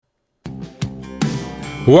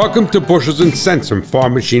Welcome to Bushels and Cents from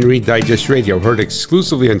Farm Machinery Digest Radio, heard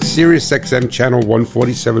exclusively on Sirius XM Channel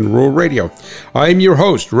 147 Rural Radio. I am your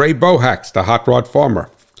host, Ray Bohacs, the Hot Rod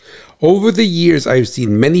Farmer. Over the years, I've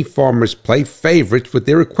seen many farmers play favorites with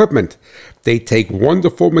their equipment. They take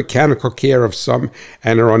wonderful mechanical care of some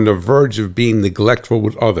and are on the verge of being neglectful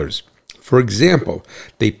with others. For example,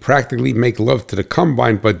 they practically make love to the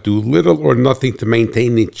combine but do little or nothing to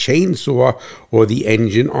maintain the chainsaw or the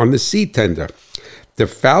engine on the seed tender. The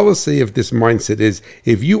fallacy of this mindset is,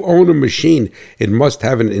 if you own a machine, it must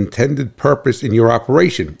have an intended purpose in your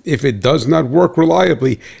operation. If it does not work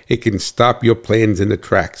reliably, it can stop your plans in the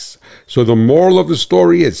tracks. So the moral of the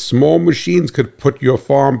story is, small machines could put your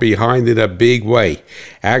farm behind in a big way.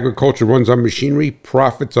 Agriculture runs on machinery,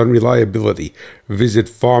 profits on reliability. Visit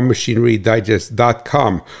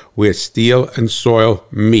farmmachinerydigest.com, where steel and soil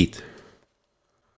meet.